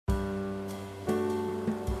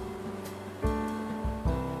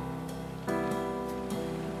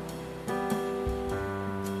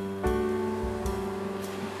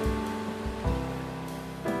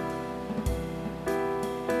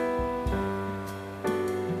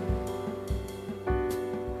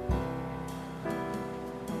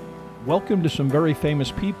Welcome to some very famous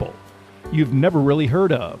people you've never really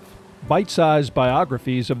heard of. Bite-sized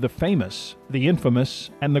biographies of the famous, the infamous,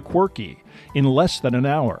 and the quirky in less than an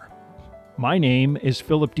hour. My name is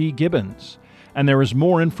Philip D. Gibbons, and there is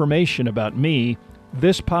more information about me,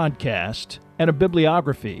 this podcast, and a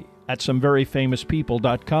bibliography at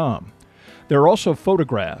someveryfamouspeople.com. There are also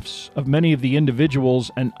photographs of many of the individuals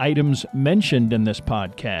and items mentioned in this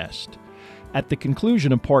podcast. At the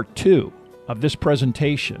conclusion of Part 2 of this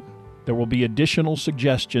presentation, there will be additional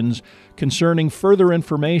suggestions concerning further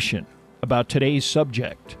information about today's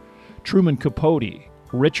subject, Truman Capote,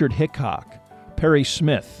 Richard Hickok, Perry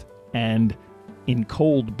Smith, and In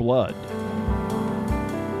Cold Blood.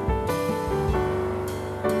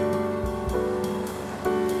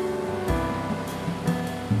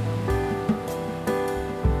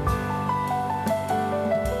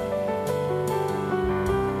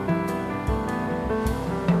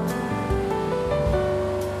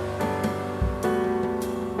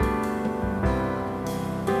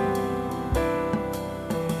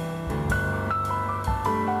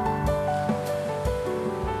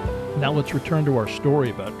 Now let's return to our story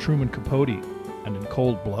about Truman Capote and In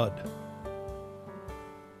Cold Blood.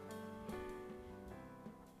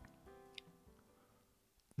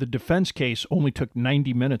 The defense case only took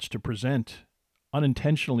 90 minutes to present,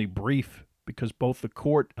 unintentionally brief because both the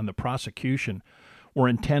court and the prosecution were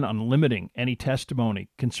intent on limiting any testimony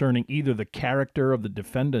concerning either the character of the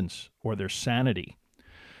defendants or their sanity.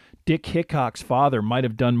 Dick Hickok's father might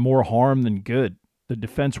have done more harm than good, the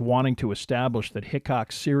defense wanting to establish that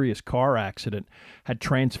Hickok's serious car accident had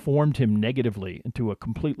transformed him negatively into a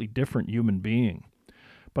completely different human being.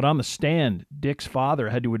 But on the stand, Dick's father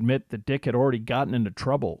had to admit that Dick had already gotten into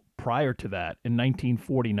trouble prior to that in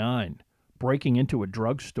 1949, breaking into a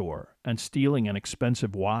drugstore and stealing an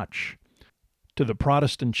expensive watch. To the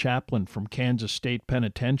Protestant chaplain from Kansas State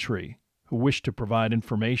Penitentiary, who wished to provide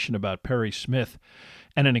information about Perry Smith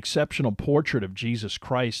and an exceptional portrait of Jesus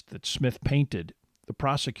Christ that Smith painted, the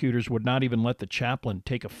prosecutors would not even let the chaplain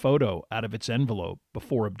take a photo out of its envelope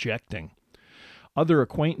before objecting. Other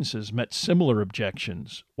acquaintances met similar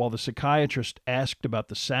objections, while the psychiatrist asked about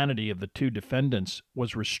the sanity of the two defendants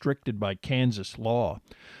was restricted by Kansas law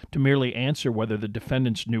to merely answer whether the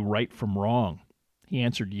defendants knew right from wrong. He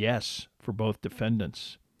answered yes for both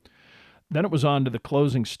defendants. Then it was on to the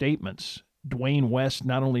closing statements, Dwayne West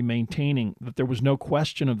not only maintaining that there was no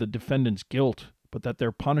question of the defendants' guilt, but that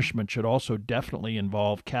their punishment should also definitely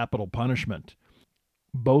involve capital punishment.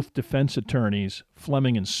 Both defense attorneys,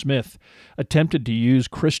 Fleming and Smith, attempted to use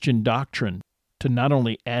Christian doctrine to not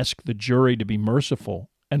only ask the jury to be merciful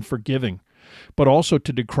and forgiving, but also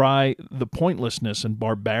to decry the pointlessness and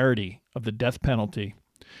barbarity of the death penalty.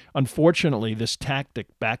 Unfortunately, this tactic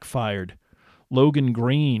backfired. Logan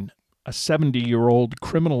Green, a 70-year-old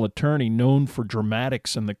criminal attorney known for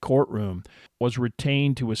dramatics in the courtroom, was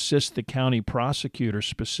retained to assist the county prosecutor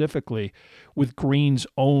specifically with Green's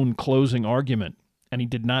own closing argument, and he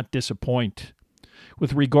did not disappoint.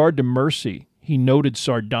 With regard to mercy, he noted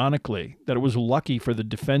sardonically that it was lucky for the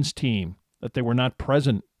defense team that they were not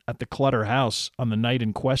present at the Clutter house on the night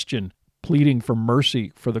in question, pleading for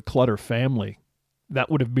mercy for the Clutter family. That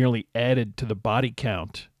would have merely added to the body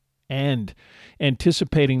count. And,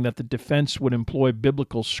 anticipating that the defense would employ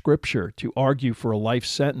biblical scripture to argue for a life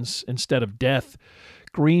sentence instead of death,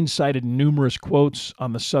 Green cited numerous quotes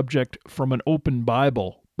on the subject from an open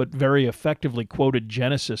Bible, but very effectively quoted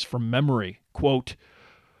Genesis from memory. Quote,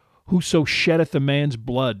 "Whoso sheddeth a man's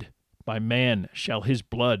blood, by man shall his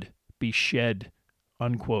blood be shed."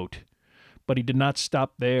 Unquote. But he did not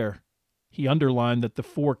stop there. He underlined that the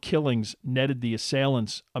 4 killings netted the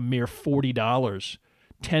assailants a mere $40.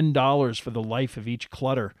 $10 for the life of each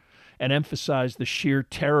Clutter, and emphasized the sheer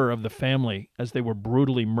terror of the family as they were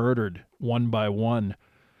brutally murdered one by one.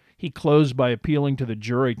 He closed by appealing to the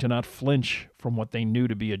jury to not flinch from what they knew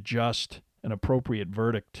to be a just and appropriate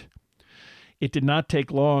verdict. It did not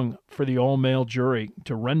take long for the all-male jury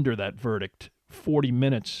to render that verdict, 40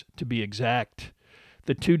 minutes to be exact.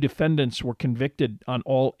 The two defendants were convicted on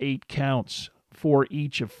all 8 counts, 4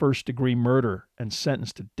 each of first-degree murder, and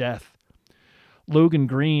sentenced to death. Logan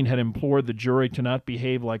Green had implored the jury to not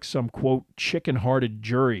behave like some, quote, chicken-hearted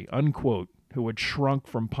jury, unquote, who had shrunk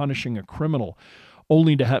from punishing a criminal,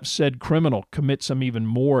 only to have said criminal commit some even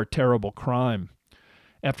more terrible crime.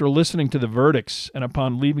 After listening to the verdicts and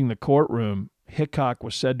upon leaving the courtroom, Hickok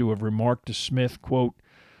was said to have remarked to Smith, quote,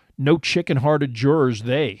 "No chicken-hearted jurors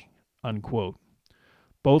they," unquote.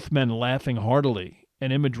 Both men laughing heartily,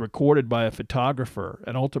 an image recorded by a photographer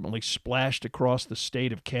and ultimately splashed across the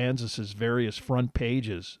state of Kansas's various front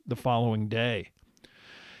pages the following day.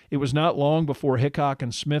 It was not long before Hickok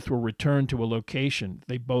and Smith were returned to a location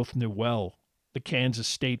they both knew well, the Kansas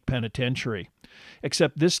State Penitentiary,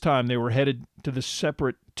 except this time they were headed to the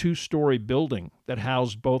separate two-story building that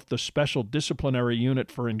housed both the Special Disciplinary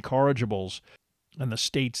Unit for Incorrigibles and the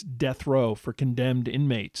state's death row for condemned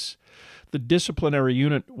inmates. The disciplinary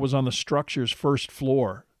unit was on the structure's first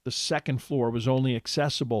floor. The second floor was only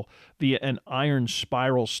accessible via an iron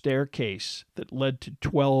spiral staircase that led to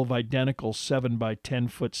 12 identical 7 by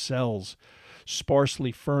 10-foot cells,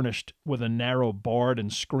 sparsely furnished with a narrow barred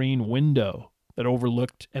and screened window that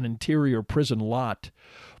overlooked an interior prison lot,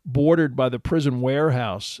 bordered by the prison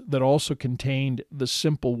warehouse that also contained the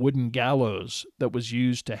simple wooden gallows that was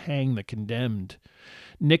used to hang the condemned.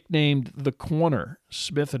 Nicknamed the Corner,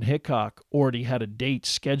 Smith and Hickok already had a date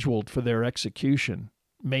scheduled for their execution,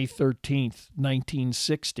 May 13th,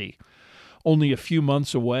 1960, only a few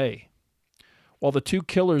months away. While the two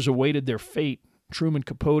killers awaited their fate, Truman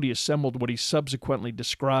Capote assembled what he subsequently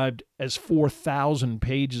described as 4,000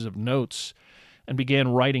 pages of notes and began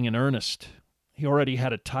writing in earnest. He already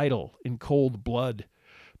had a title, In Cold Blood,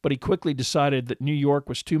 but he quickly decided that New York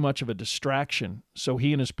was too much of a distraction, so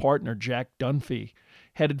he and his partner, Jack Dunphy,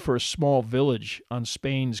 headed for a small village on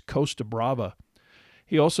Spain's Costa Brava.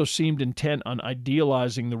 He also seemed intent on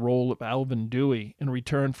idealizing the role of Alvin Dewey in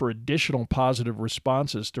return for additional positive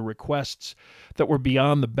responses to requests that were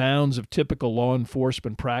beyond the bounds of typical law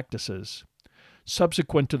enforcement practices.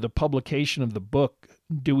 Subsequent to the publication of the book,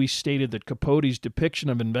 Dewey stated that Capote's depiction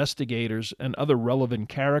of investigators and other relevant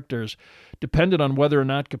characters depended on whether or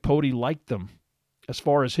not Capote liked them. As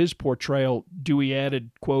far as his portrayal, Dewey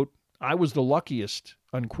added, quote, "I was the luckiest,"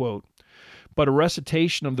 unquote. But a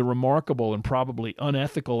recitation of the remarkable and probably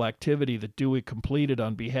unethical activity that Dewey completed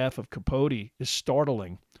on behalf of Capote is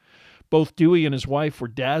startling. Both Dewey and his wife were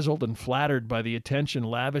dazzled and flattered by the attention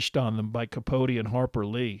lavished on them by Capote and Harper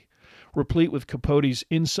Lee, replete with Capote's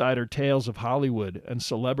insider tales of Hollywood and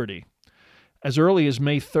celebrity. As early as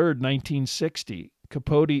May 3rd, 1960,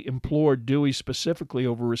 Capote implored Dewey specifically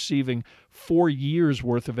over receiving 4 years'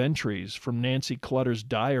 worth of entries from Nancy Clutter's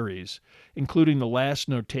diaries, including the last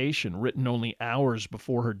notation written only hours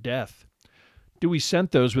before her death. Dewey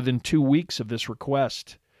sent those within 2 weeks of this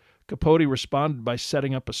request. Capote responded by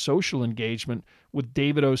setting up a social engagement with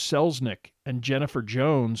David O. Selznick and Jennifer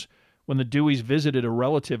Jones when the Deweys visited a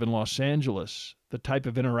relative in Los Angeles, the type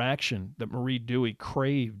of interaction that Marie Dewey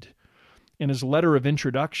craved. In his letter of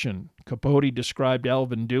introduction, Capote described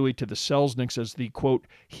Alvin Dewey to the Selznicks as the, quote,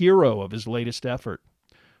 hero of his latest effort.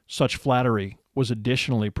 Such flattery was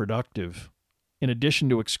additionally productive. In addition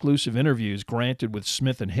to exclusive interviews granted with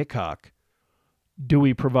Smith and Hickok,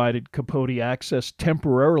 Dewey provided Capote access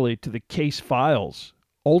temporarily to the case files,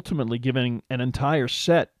 ultimately giving an entire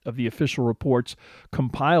set of the official reports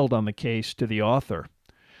compiled on the case to the author.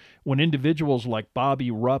 When individuals like Bobby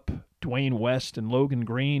Rupp, Dwayne West, and Logan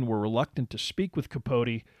Green were reluctant to speak with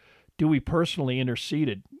Capote, Dewey personally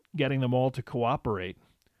interceded, getting them all to cooperate.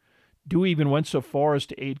 Dewey even went so far as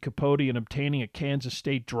to aid Capote in obtaining a Kansas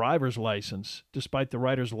State driver's license, despite the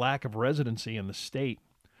writer's lack of residency in the state.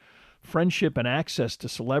 Friendship and access to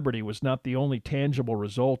celebrity was not the only tangible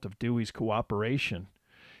result of Dewey's cooperation.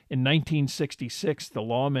 In 1966, the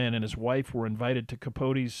lawman and his wife were invited to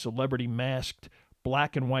Capote's celebrity-masked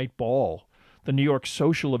black and white ball, the New York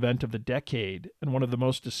social event of the decade and one of the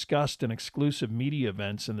most discussed and exclusive media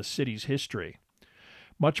events in the city's history.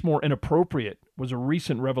 Much more inappropriate was a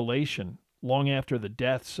recent revelation, long after the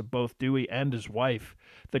deaths of both Dewey and his wife,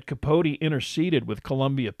 that Capote interceded with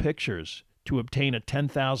Columbia Pictures to obtain a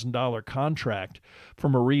 $10,000 contract for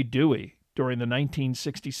Marie Dewey during the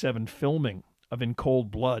 1967 filming of In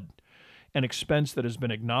Cold Blood, an expense that has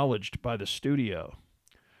been acknowledged by the studio.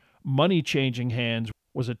 Money changing hands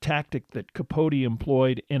was a tactic that Capote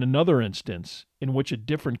employed in another instance in which a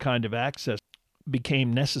different kind of access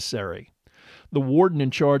became necessary. The warden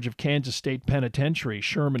in charge of Kansas State Penitentiary,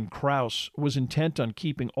 Sherman Krause, was intent on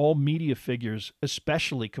keeping all media figures,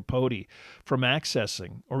 especially Capote, from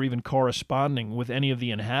accessing or even corresponding with any of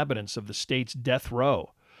the inhabitants of the state's death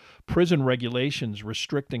row, prison regulations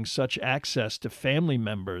restricting such access to family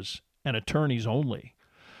members and attorneys only.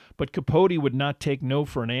 But Capote would not take no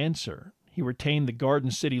for an answer. He retained the Garden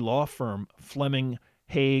City law firm Fleming,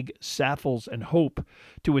 Haig, Saffels, and Hope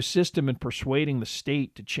to assist him in persuading the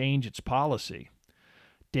state to change its policy.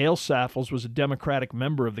 Dale Saffels was a Democratic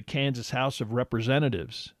member of the Kansas House of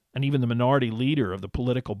Representatives and even the minority leader of the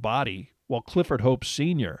political body, while Clifford Hope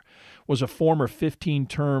Sr. was a former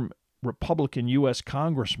 15-term Republican U.S.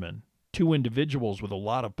 congressman, two individuals with a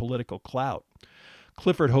lot of political clout.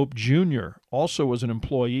 Clifford Hope Jr. also was an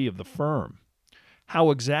employee of the firm. How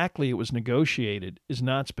exactly it was negotiated is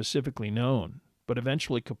not specifically known, but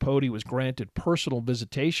eventually Capote was granted personal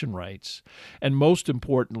visitation rights, and most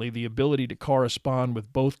importantly, the ability to correspond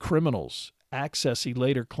with both criminals, access he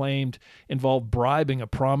later claimed involved bribing a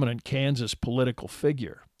prominent Kansas political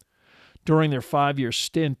figure. During their 5-year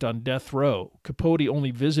stint on death row, Capote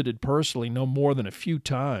only visited personally no more than a few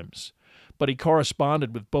times, but he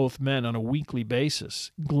corresponded with both men on a weekly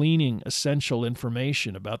basis, gleaning essential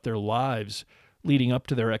information about their lives leading up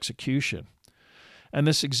to their execution. And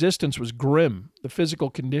this existence was grim, the physical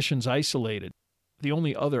conditions isolated. The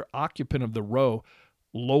only other occupant of the row,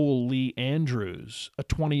 Lowell Lee Andrews, a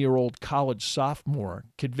 20-year-old college sophomore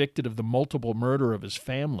convicted of the multiple murder of his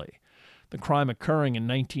family, the crime occurring in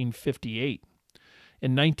 1958.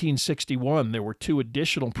 In 1961, there were 2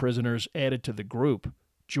 additional prisoners added to the group,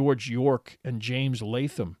 George York and James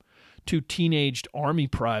Latham, 2 teenaged Army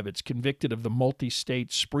privates convicted of the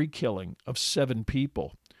multi-state spree killing of 7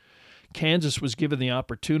 people. Kansas was given the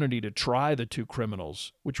opportunity to try the 2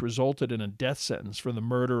 criminals, which resulted in a death sentence for the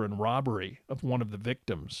murder and robbery of one of the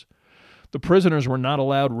victims. The prisoners were not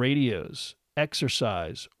allowed radios,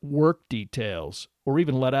 exercise, work details, or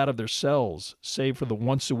even let out of their cells, save for the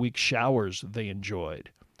once-a-week showers they enjoyed.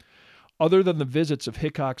 Other than the visits of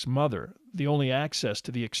Hickok's mother, the only access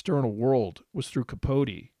to the external world was through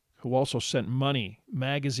Capote, who also sent money,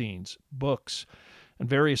 magazines, books, and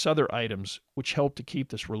various other items which helped to keep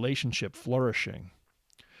this relationship flourishing.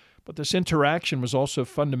 But this interaction was also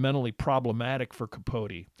fundamentally problematic for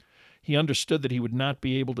Capote. He understood that he would not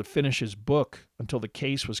be able to finish his book until the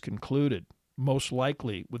case was concluded, most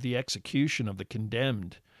likely with the execution of the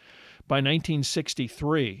condemned. By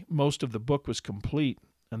 1963, most of the book was complete,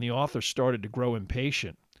 and the author started to grow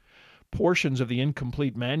impatient. Portions of the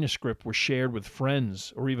incomplete manuscript were shared with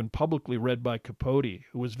friends or even publicly read by Capote,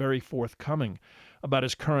 who was very forthcoming about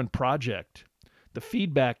his current project. The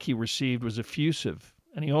feedback he received was effusive,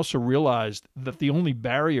 and he also realized that the only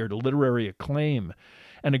barrier to literary acclaim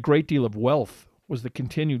and a great deal of wealth was the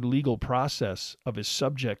continued legal process of his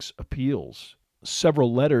subjects' appeals.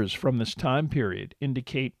 Several letters from this time period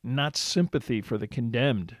indicate not sympathy for the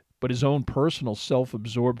condemned, but his own personal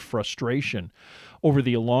self-absorbed frustration over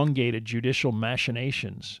the elongated judicial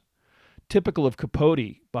machinations. Typical of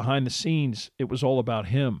Capote, behind the scenes, it was all about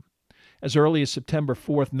him. As early as September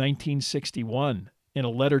 4th, 1961, in a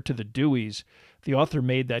letter to the Deweys, the author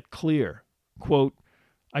made that clear. Quote,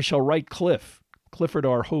 "I shall write Clifford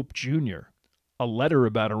R. Hope, Jr., a letter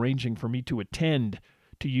about arranging for me to attend,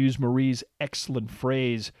 to use Marie's excellent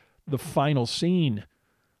phrase, the final scene.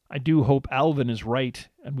 I do hope Alvin is right,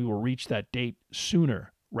 and we will reach that date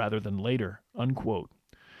sooner rather than later." Unquote.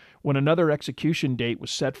 When another execution date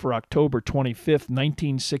was set for October 25th,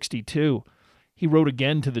 1962, he wrote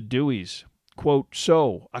again to the Deweys, quote,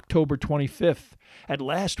 "So, October 25th, at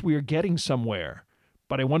last we are getting somewhere,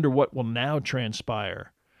 but I wonder what will now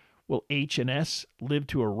transpire. Will H&S live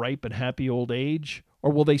to a ripe and happy old age,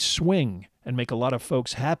 or will they swing and make a lot of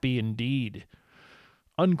folks happy indeed?"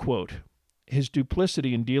 Unquote. His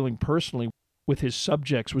duplicity in dealing personally with his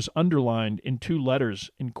subjects was underlined in 2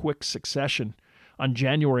 letters in quick succession on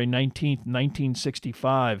January 19,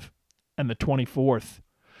 1965, and the 24th.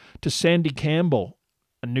 To Sandy Campbell,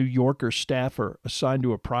 a New Yorker staffer assigned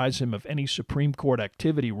to apprise him of any Supreme Court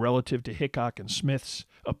activity relative to Hickok and Smith's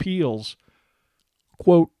appeals,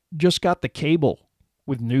 quote, "Just got the cable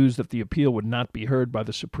with news that the appeal would not be heard by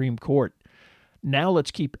the Supreme Court. Now let's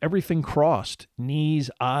keep everything crossed, knees,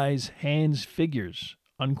 eyes, hands, figures,"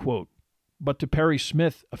 unquote. But to Perry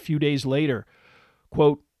Smith a few days later,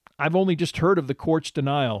 quote, "I've only just heard of the court's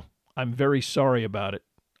denial. I'm very sorry about it,"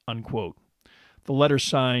 unquote. The letter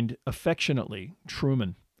signed, affectionately,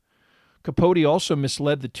 Truman. Capote also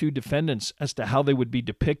misled the 2 defendants as to how they would be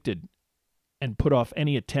depicted and put off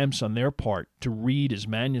any attempts on their part to read his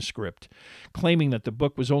manuscript, claiming that the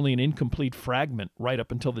book was only an incomplete fragment right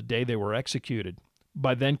up until the day they were executed.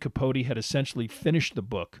 By then, Capote had essentially finished the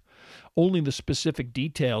book. Only the specific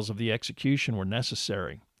details of the execution were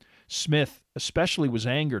necessary. Smith especially was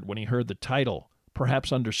angered when he heard the title,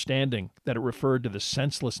 perhaps understanding that it referred to the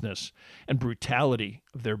senselessness and brutality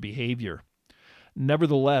of their behavior.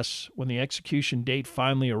 Nevertheless, when the execution date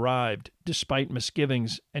finally arrived, despite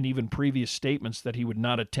misgivings and even previous statements that he would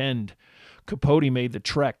not attend, Capote made the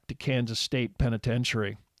trek to Kansas State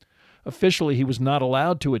Penitentiary. Officially, he was not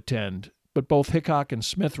allowed to attend, but both Hickok and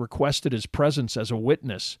Smith requested his presence as a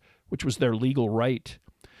witness, which was their legal right.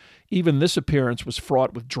 Even this appearance was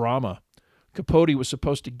fraught with drama. Capote was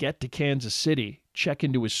supposed to get to Kansas City, check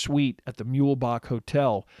into his suite at the Muehlebach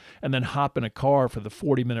Hotel, and then hop in a car for the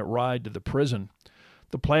 40-minute ride to the prison.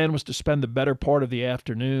 The plan was to spend the better part of the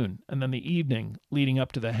afternoon and then the evening leading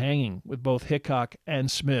up to the hanging with both Hickok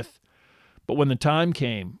and Smith. But when the time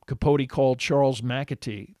came, Capote called Charles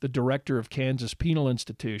McAtee, the director of Kansas penal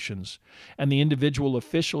institutions, and the individual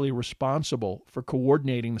officially responsible for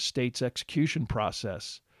coordinating the state's execution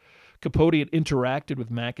process. Capote had interacted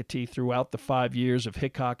with McAtee throughout the 5 years of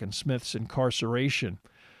Hickok and Smith's incarceration,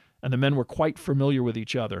 and the men were quite familiar with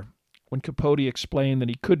each other. When Capote explained that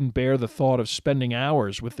he couldn't bear the thought of spending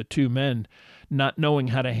hours with the two men, not knowing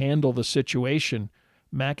how to handle the situation,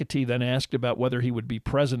 McAtee then asked about whether he would be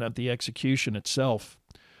present at the execution itself.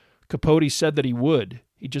 Capote said that he would.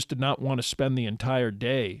 He just did not want to spend the entire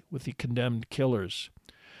day with the condemned killers.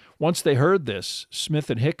 Once they heard this, Smith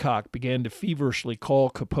and Hickok began to feverishly call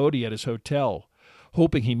Capote at his hotel,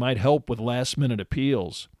 hoping he might help with last-minute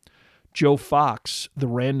appeals. Joe Fox, the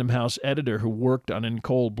Random House editor who worked on In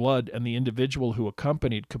Cold Blood and the individual who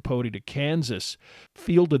accompanied Capote to Kansas,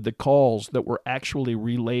 fielded the calls that were actually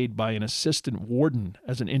relayed by an assistant warden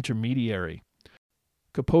as an intermediary.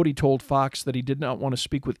 Capote told Fox that he did not want to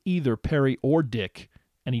speak with either Perry or Dick,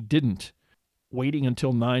 and he didn't, waiting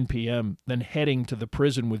until 9 p.m., then heading to the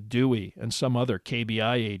prison with Dewey and some other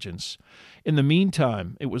KBI agents. In the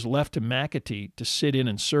meantime, it was left to McAtee to sit in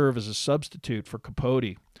and serve as a substitute for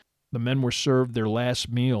Capote. The men were served their last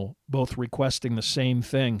meal, both requesting the same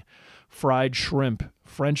thing: fried shrimp,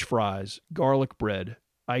 French fries, garlic bread,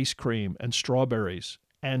 ice cream, and strawberry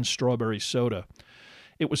soda.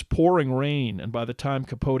 It was pouring rain, and by the time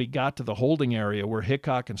Capote got to the holding area where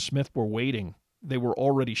Hickok and Smith were waiting, they were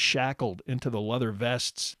already shackled into the leather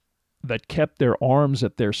vests that kept their arms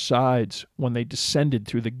at their sides when they descended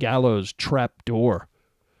through the gallows trap door.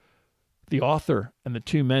 The author and the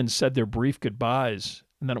two men said their brief goodbyes,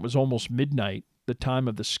 and then it was almost midnight, the time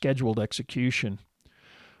of the scheduled execution.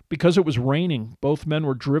 Because it was raining, both men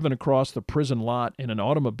were driven across the prison lot in an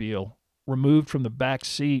automobile, removed from the back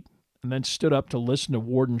seat, and then stood up to listen to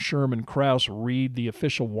Warden Sherman Krause read the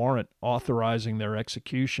official warrant authorizing their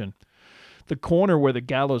execution. The corner where the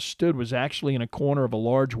gallows stood was actually in a corner of a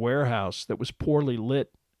large warehouse that was poorly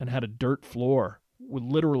lit and had a dirt floor, with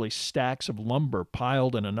literally stacks of lumber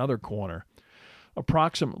piled in another corner.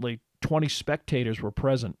 Approximately 20 spectators were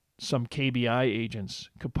present, some KBI agents,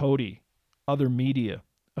 Capote, other media,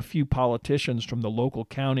 a few politicians from the local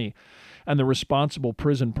county, and the responsible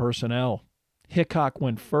prison personnel. Hickok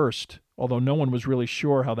went first, although no one was really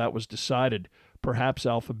sure how that was decided, perhaps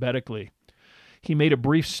alphabetically. He made a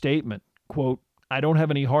brief statement, quote, "I don't have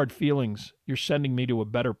any hard feelings. You're sending me to a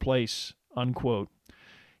better place," unquote.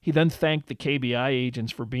 He then thanked the KBI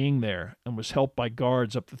agents for being there and was helped by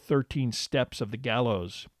guards up the 13 steps of the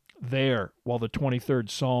gallows. There, while the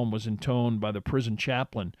 23rd Psalm was intoned by the prison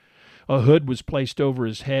chaplain, a hood was placed over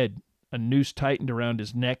his head, a noose tightened around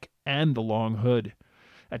his neck and the long hood.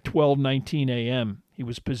 At 12:19 a.m., he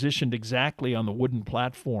was positioned exactly on the wooden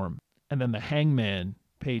platform, and then the hangman,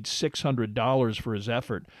 paid $600 for his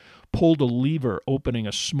effort, pulled a lever opening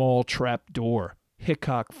a small trap door,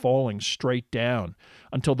 Hickok falling straight down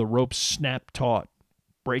until the rope snapped taut,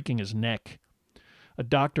 breaking his neck. A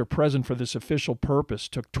doctor present for this official purpose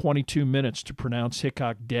took 22 minutes to pronounce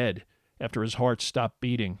Hickok dead after his heart stopped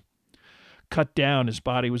beating. Cut down, his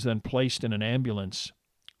body was then placed in an ambulance.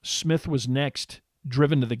 Smith was next,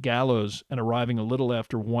 driven to the gallows and arriving a little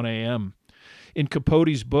after 1 a.m. In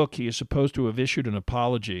Capote's book, he is supposed to have issued an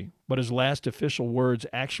apology, but his last official words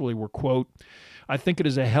actually were, quote, "I think it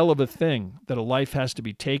is a hell of a thing that a life has to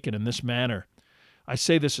be taken in this manner. I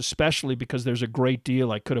say this especially because there's a great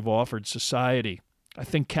deal I could have offered society. I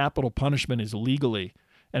think capital punishment is legally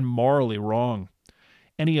and morally wrong.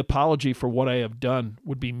 Any apology for what I have done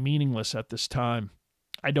would be meaningless at this time.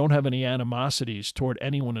 I don't have any animosities toward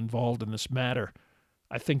anyone involved in this matter.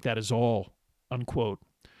 I think that is all," unquote.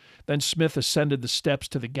 Then Smith ascended the steps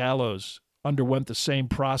to the gallows, underwent the same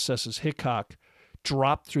process as Hickok,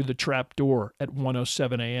 dropped through the trap door at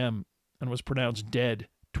 1:07 a.m., and was pronounced dead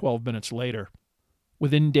 12 minutes later.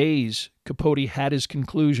 Within days, Capote had his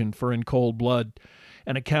conclusion for In Cold Blood,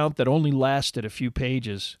 an account that only lasted a few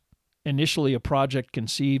pages. Initially a project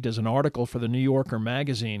conceived as an article for the New Yorker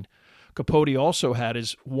magazine, Capote also had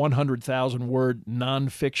his 100,000-word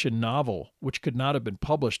non-fiction novel, which could not have been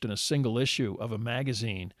published in a single issue of a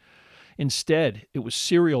magazine. Instead, it was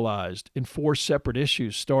serialized in 4 separate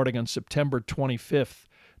issues starting on September 25,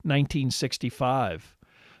 1965.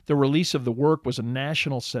 The release of the work was a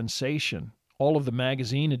national sensation, all of the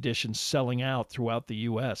magazine editions selling out throughout the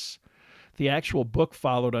U.S. The actual book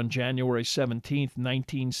followed on January 17,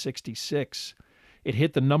 1966. It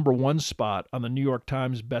hit the #1 spot on the New York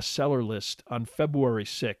Times bestseller list on February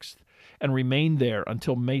 6th and remained there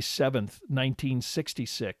until May 7th,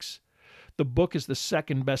 1966. The book is the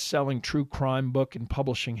second best-selling true crime book in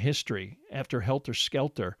publishing history after Helter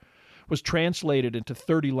Skelter, was translated into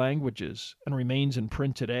 30 languages, and remains in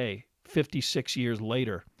print today, 56 years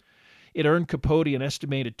later. It earned Capote an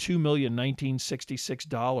estimated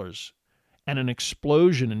 $2,1966 and an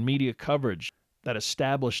explosion in media coverage that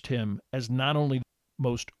established him as not only the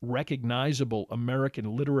most recognizable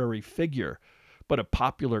American literary figure, but a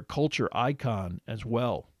popular culture icon as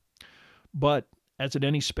well. But, as in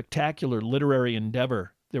any spectacular literary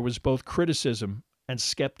endeavor, there was both criticism and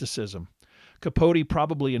skepticism. Capote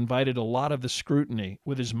probably invited a lot of the scrutiny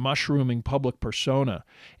with his mushrooming public persona,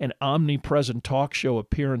 and omnipresent talk show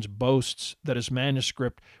appearance boasts that his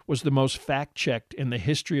manuscript was the most fact-checked in the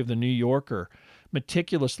history of The New Yorker,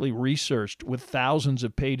 meticulously researched with thousands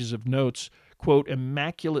of pages of notes, quote,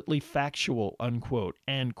 immaculately factual, unquote,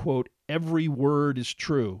 and, quote, every word is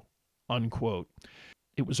true, unquote.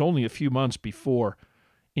 It was only a few months before,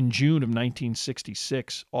 in June of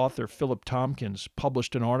 1966, author Philip Tompkins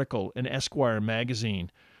published an article in Esquire magazine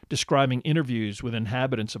describing interviews with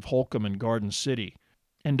inhabitants of Holcomb and Garden City,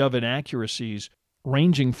 and of inaccuracies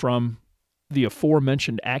ranging from the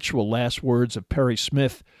aforementioned actual last words of Perry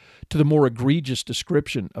Smith to the more egregious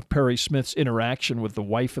description of Perry Smith's interaction with the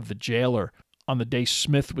wife of the jailer on the day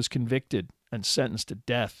Smith was convicted and sentenced to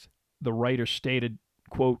death. The writer stated,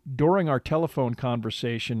 quote, during our telephone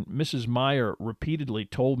conversation, Mrs. Meyer repeatedly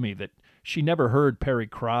told me that she never heard Perry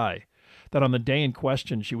cry, that on the day in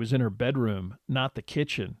question she was in her bedroom, not the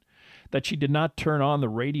kitchen, that she did not turn on the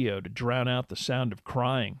radio to drown out the sound of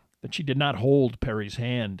crying, that she did not hold Perry's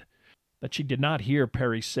hand, that she did not hear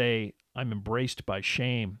Perry say, I'm embraced by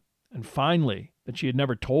shame, and finally, that she had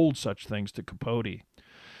never told such things to Capote.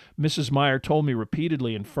 Mrs. Meyer told me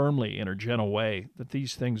repeatedly and firmly in her gentle way that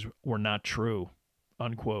these things were not true.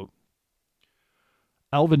 Unquote.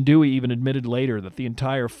 Alvin Dewey even admitted later that the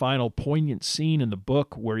entire final poignant scene in the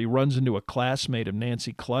book where he runs into a classmate of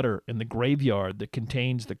Nancy Clutter in the graveyard that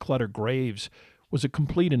contains the Clutter graves was a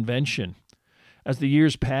complete invention. As the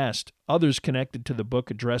years passed, others connected to the book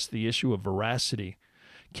addressed the issue of veracity.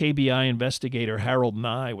 KBI investigator Harold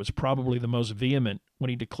Nye was probably the most vehement when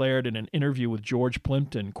he declared in an interview with George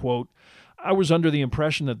Plimpton, quote, I was under the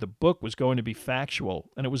impression that the book was going to be factual,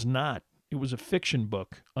 and it was not. It was a fiction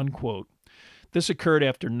book, unquote. This occurred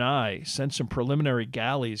after Nye sent some preliminary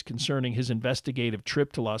galleys concerning his investigative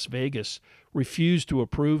trip to Las Vegas, refused to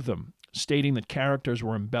approve them, stating that characters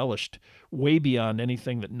were embellished way beyond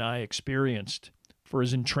anything that Nye experienced. For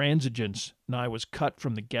his intransigence, Nye was cut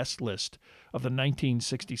from the guest list of the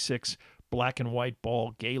 1966 Black and White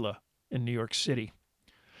Ball Gala in New York City.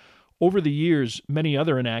 Over the years, many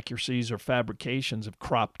other inaccuracies or fabrications have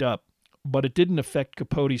cropped up, but it didn't affect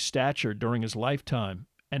Capote's stature during his lifetime,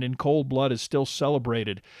 and In Cold Blood is still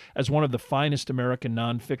celebrated as one of the finest American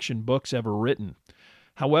nonfiction books ever written.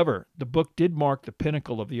 However, the book did mark the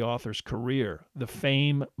pinnacle of the author's career, the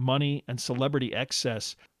fame, money, and celebrity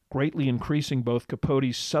excess greatly increasing both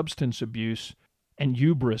Capote's substance abuse and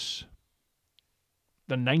hubris.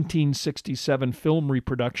 The 1967 film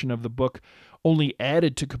reproduction of the book only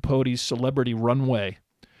added to Capote's celebrity runway.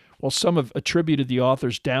 While some have attributed the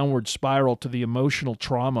author's downward spiral to the emotional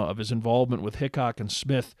trauma of his involvement with Hickok and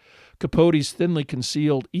Smith, Capote's thinly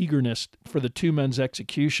concealed eagerness for the two men's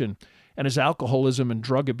execution and his alcoholism and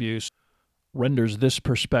drug abuse renders this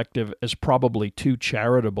perspective as probably too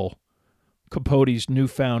charitable. Capote's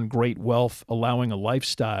newfound great wealth allowing a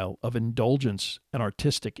lifestyle of indulgence and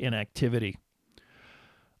artistic inactivity.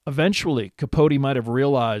 Eventually, Capote might have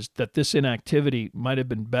realized that this inactivity might have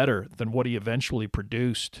been better than what he eventually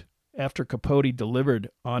produced. After Capote delivered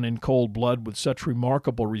on In Cold Blood with such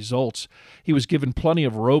remarkable results, he was given plenty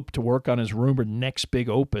of rope to work on his rumored next big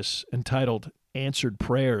opus, entitled Answered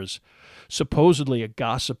Prayers, supposedly a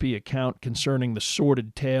gossipy account concerning the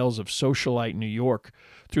sordid tales of socialite New York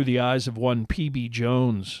through the eyes of one P.B.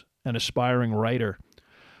 Jones, an aspiring writer.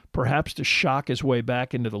 Perhaps to shock his way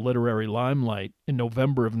back into the literary limelight, in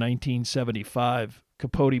November of 1975,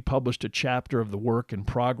 Capote published a chapter of the work in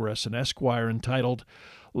progress in Esquire entitled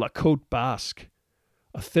La Côte Basque,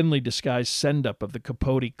 a thinly disguised send-up of the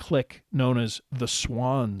Capote clique known as the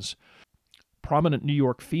Swans, prominent New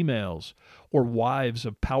York females, or wives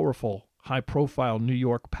of powerful, high-profile New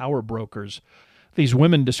York power brokers. These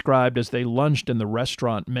women described as they lunched in the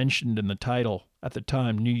restaurant mentioned in the title, at the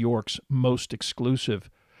time New York's most exclusive.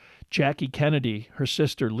 Jackie Kennedy, her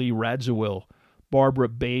sister Lee Radziwill, Barbara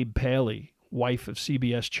Babe Paley, wife of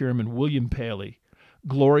CBS chairman William Paley,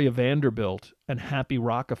 Gloria Vanderbilt, and Happy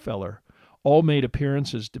Rockefeller, all made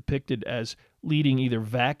appearances depicted as leading either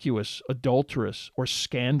vacuous, adulterous, or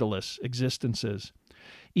scandalous existences.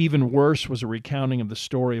 Even worse was a recounting of the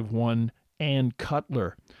story of one Ann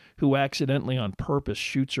Cutler, who accidentally on purpose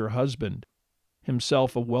shoots her husband,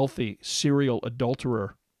 himself a wealthy serial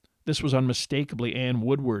adulterer. This was unmistakably Ann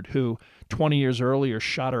Woodward, who, 20 years earlier,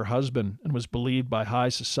 shot her husband and was believed by high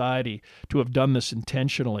society to have done this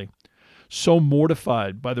intentionally. So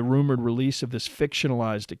mortified by the rumored release of this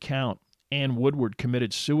fictionalized account, Ann Woodward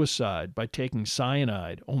committed suicide by taking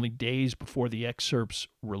cyanide only days before the excerpt's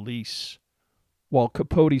release. While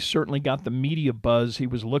Capote certainly got the media buzz he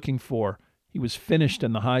was looking for, he was finished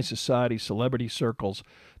in the high society celebrity circles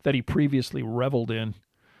that he previously reveled in.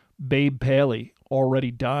 Babe Paley,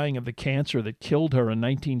 already dying of the cancer that killed her in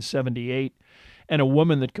 1978, and a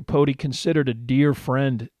woman that Capote considered a dear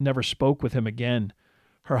friend, never spoke with him again.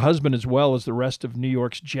 Her husband, as well as the rest of New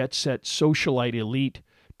York's jet-set socialite elite,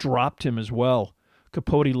 dropped him as well.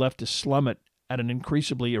 Capote left to slum it at an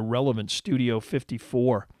increasingly irrelevant Studio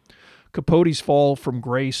 54. Capote's fall from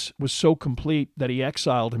grace was so complete that he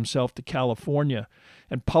exiled himself to California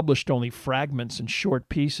and published only fragments and short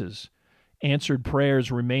pieces. Answered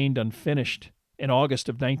Prayers remained unfinished in August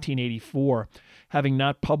of 1984, having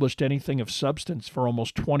not published anything of substance for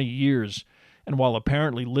almost 20 years, and while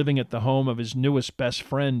apparently living at the home of his newest best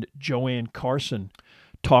friend, Joanne Carson,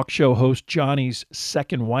 talk show host Johnny's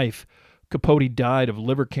second wife. Capote died of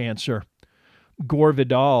liver cancer. Gore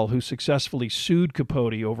Vidal, who successfully sued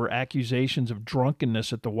Capote over accusations of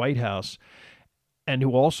drunkenness at the White House, and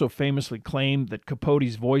who also famously claimed that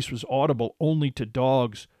Capote's voice was audible only to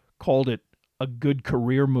dogs, called it a good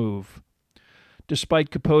career move.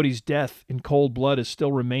 Despite Capote's death, In Cold Blood has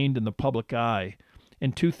still remained in the public eye.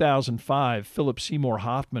 In 2005, Philip Seymour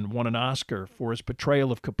Hoffman won an Oscar for his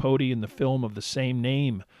portrayal of Capote in the film of the same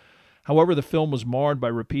name. However, the film was marred by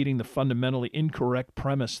repeating the fundamentally incorrect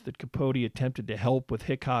premise that Capote attempted to help with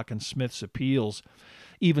Hickok and Smith's appeals,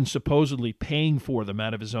 even supposedly paying for them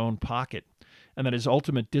out of his own pocket, and that his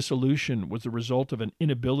ultimate dissolution was the result of an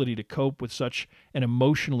inability to cope with such an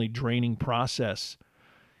emotionally draining process.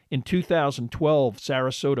 In 2012,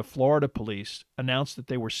 Sarasota, Florida police announced that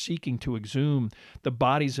they were seeking to exhume the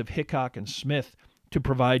bodies of Hickok and Smith to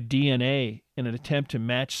provide DNA in an attempt to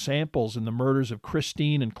match samples in the murders of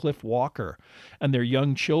Christine and Cliff Walker and their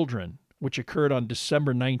young children, which occurred on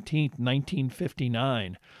December 19,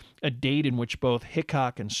 1959, a date in which both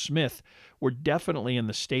Hickok and Smith were definitely in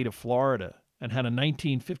the state of Florida and had a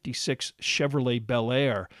 1956 Chevrolet Bel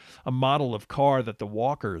Air, a model of car that the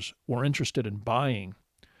Walkers were interested in buying.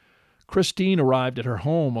 Christine arrived at her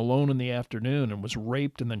home alone in the afternoon and was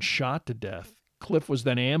raped and then shot to death. Cliff was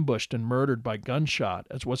then ambushed and murdered by gunshot,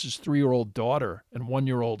 as was his 3-year-old daughter and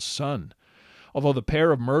 1-year-old son. Although the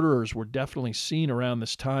pair of murderers were definitely seen around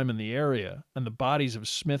this time in the area, and the bodies of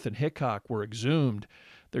Smith and Hickok were exhumed,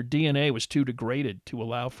 their DNA was too degraded to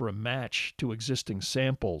allow for a match to existing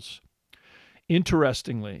samples.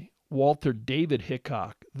 Interestingly, Walter David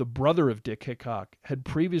Hickok, the brother of Dick Hickok, had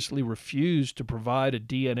previously refused to provide a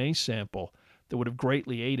DNA sample that would have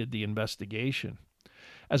greatly aided the investigation.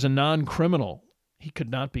 As a non-criminal, he could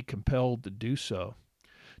not be compelled to do so.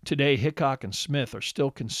 Today, Hickok and Smith are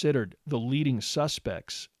still considered the leading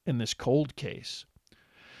suspects in this cold case.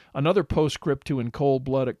 Another postscript to In Cold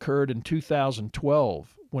Blood occurred in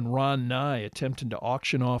 2012 when Ron Nye attempted to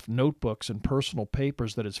auction off notebooks and personal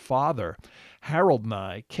papers that his father, Harold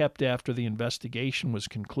Nye, kept after the investigation was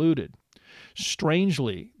concluded.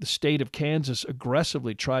 Strangely, the state of Kansas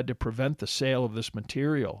aggressively tried to prevent the sale of this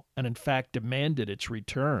material and in fact demanded its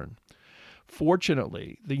return.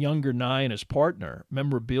 Fortunately, the younger Nye and his partner,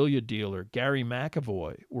 memorabilia dealer Gary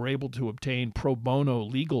McAvoy, were able to obtain pro bono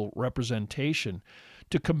legal representation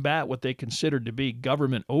to combat what they considered to be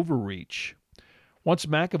government overreach. Once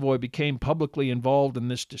McAvoy became publicly involved in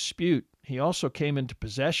this dispute, he also came into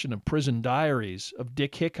possession of prison diaries of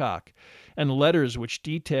Dick Hickok and letters which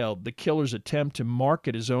detailed the killer's attempt to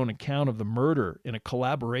market his own account of the murder in a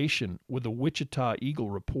collaboration with a Wichita Eagle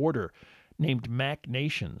reporter named Mac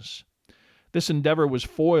Nations. This endeavor was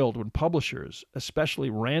foiled when publishers, especially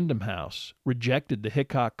Random House, rejected the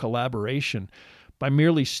Hickok collaboration by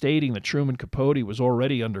merely stating that Truman Capote was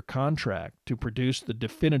already under contract to produce the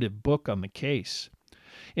definitive book on the case.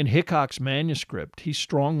 In Hickok's manuscript, he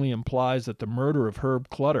strongly implies that the murder of Herb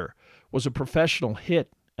Clutter was a professional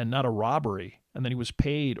hit and not a robbery, and that he was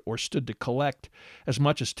paid or stood to collect as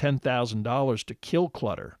much as $10,000 to kill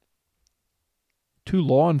Clutter. 2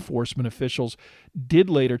 law enforcement officials did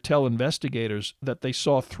later tell investigators that they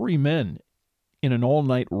saw 3 men in an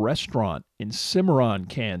all-night restaurant in Cimarron,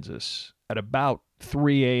 Kansas, at about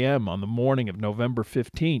 3 a.m. on the morning of November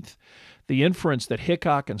 15th, The inference that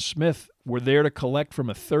Hickok and Smith were there to collect from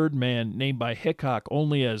a third man named by Hickok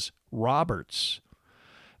only as Roberts.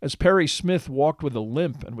 As Perry Smith walked with a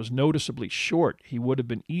limp and was noticeably short, he would have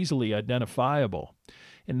been easily identifiable.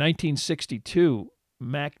 In 1962,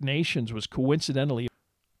 Mac Nations was coincidentally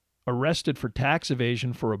arrested for tax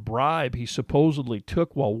evasion for a bribe he supposedly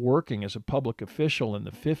took while working as a public official in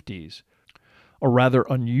the 50s. A rather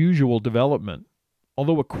unusual development.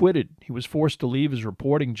 Although acquitted, he was forced to leave his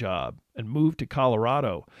reporting job and moved to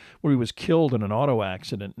Colorado, where he was killed in an auto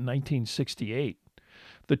accident in 1968.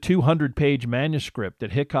 The 200-page manuscript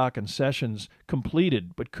that Hickok and Sessions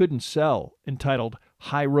completed but couldn't sell, entitled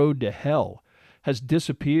High Road to Hell, has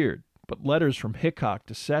disappeared, but letters from Hickok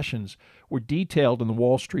to Sessions were detailed in the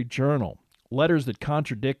Wall Street Journal, letters that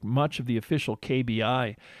contradict much of the official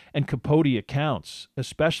KBI and Capote accounts,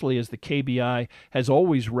 especially as the KBI has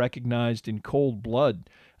always recognized in cold blood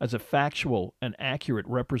as a factual and accurate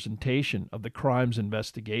representation of the crime's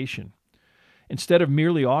investigation. Instead of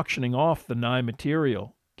merely auctioning off the Nye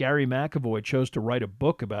material, Gary McAvoy chose to write a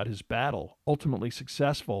book about his battle, ultimately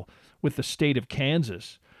successful, with the state of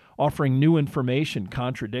Kansas, offering new information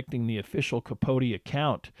contradicting the official Capote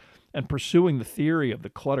account and pursuing the theory of the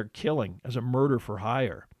Clutter killing as a murder for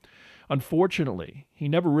hire. Unfortunately, he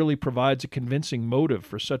never really provides a convincing motive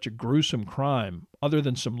for such a gruesome crime other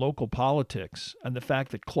than some local politics and the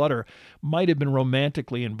fact that Clutter might have been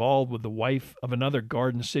romantically involved with the wife of another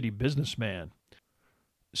Garden City businessman.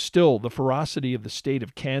 Still, the ferocity of the state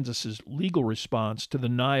of Kansas's legal response to the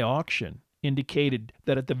Nye auction indicated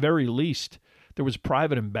that at the very least there was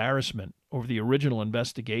private embarrassment over the original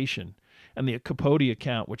investigation and the Capote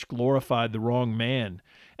account which glorified the wrong man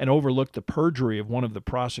and overlooked the perjury of one of the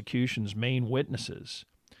prosecution's main witnesses.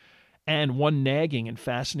 And one nagging and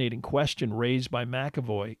fascinating question raised by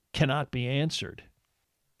McAvoy cannot be answered.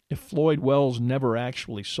 If Floyd Wells never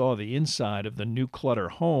actually saw the inside of the new Clutter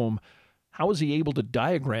home, how was he able to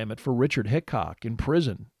diagram it for Richard Hickok in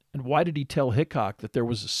prison? And why did he tell Hickok that there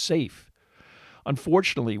was a safe?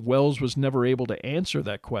 Unfortunately, Wells was never able to answer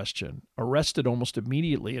that question, arrested almost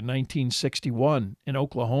immediately in 1961 in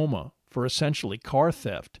Oklahoma for essentially car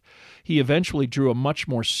theft. He eventually drew a much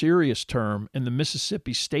more serious term in the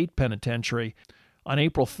Mississippi State Penitentiary. On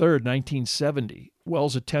April 3, 1970,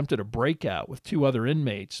 Wells attempted a breakout with two other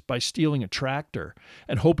inmates by stealing a tractor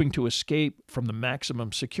and hoping to escape from the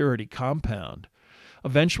maximum security compound.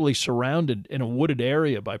 Eventually surrounded in a wooded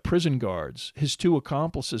area by prison guards, his two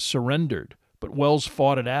accomplices surrendered, but Wells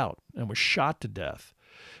fought it out and was shot to death.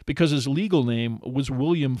 Because his legal name was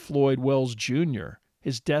William Floyd Wells, Jr.,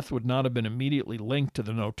 his death would not have been immediately linked to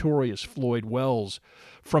the notorious Floyd Wells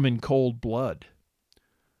from In Cold Blood.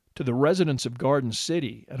 To the residents of Garden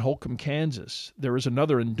City and Holcomb, Kansas, there is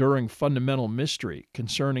another enduring fundamental mystery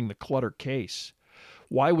concerning the Clutter case.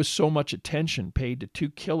 Why was so much attention paid to two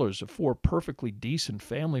killers of four perfectly decent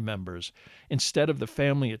family members instead of the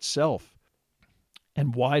family itself?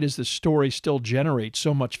 And why does this story still generate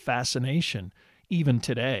so much fascination, even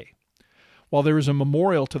today? While there is a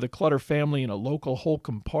memorial to the Clutter family in a local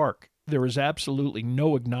Holcomb park, there is absolutely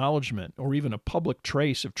no acknowledgement or even a public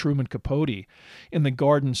trace of Truman Capote in the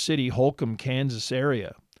Garden City, Holcomb, Kansas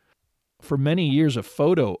area. For many years, a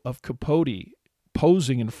photo of Capote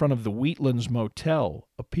posing in front of the Wheatlands Motel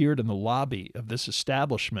appeared in the lobby of this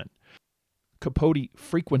establishment. Capote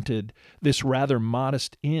frequented this rather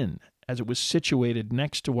modest inn, as it was situated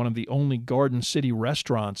next to one of the only Garden City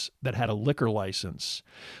restaurants that had a liquor license.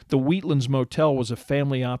 The Wheatlands Motel was a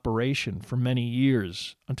family operation for many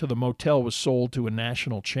years, until the motel was sold to a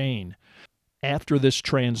national chain. After this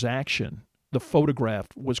transaction, the photograph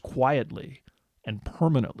was quietly and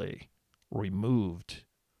permanently removed.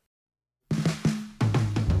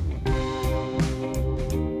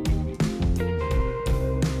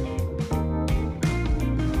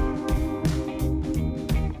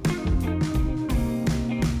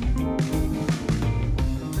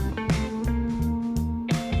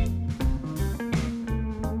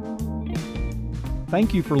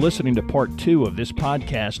 Thank you for listening to Part 2 of this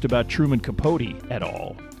podcast about Truman Capote et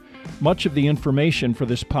al. Much of the information for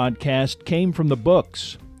this podcast came from the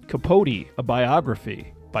books Capote, a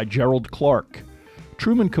Biography by Gerald Clark,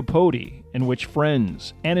 Truman Capote, in which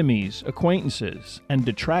friends, enemies, acquaintances, and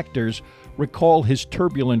detractors recall his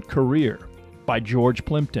turbulent career by George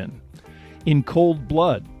Plimpton, In Cold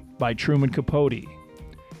Blood by Truman Capote,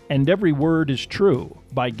 And Every Word is True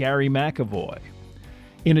by Gary McAvoy.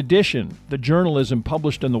 In addition, the journalism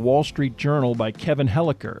published in the Wall Street Journal by Kevin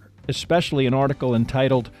Helliker, especially an article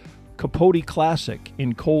entitled Capote Classic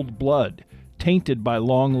in Cold Blood, Tainted by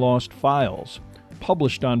Long-Lost Files,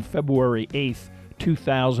 published on February 8,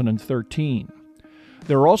 2013.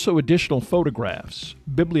 There are also additional photographs,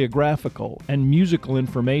 bibliographical, and musical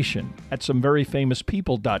information at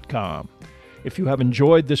someveryfamouspeople.com. If you have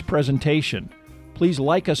enjoyed this presentation, please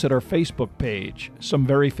like us at our Facebook page, Some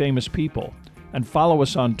Very Famous People, and follow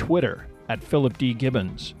us on Twitter at Philip D.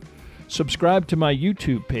 Gibbons. Subscribe to my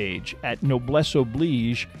YouTube page at Noblesse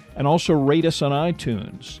Oblige, and also rate us on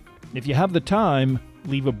iTunes. If you have the time,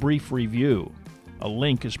 leave a brief review. A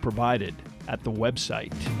link is provided at the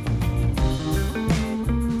website.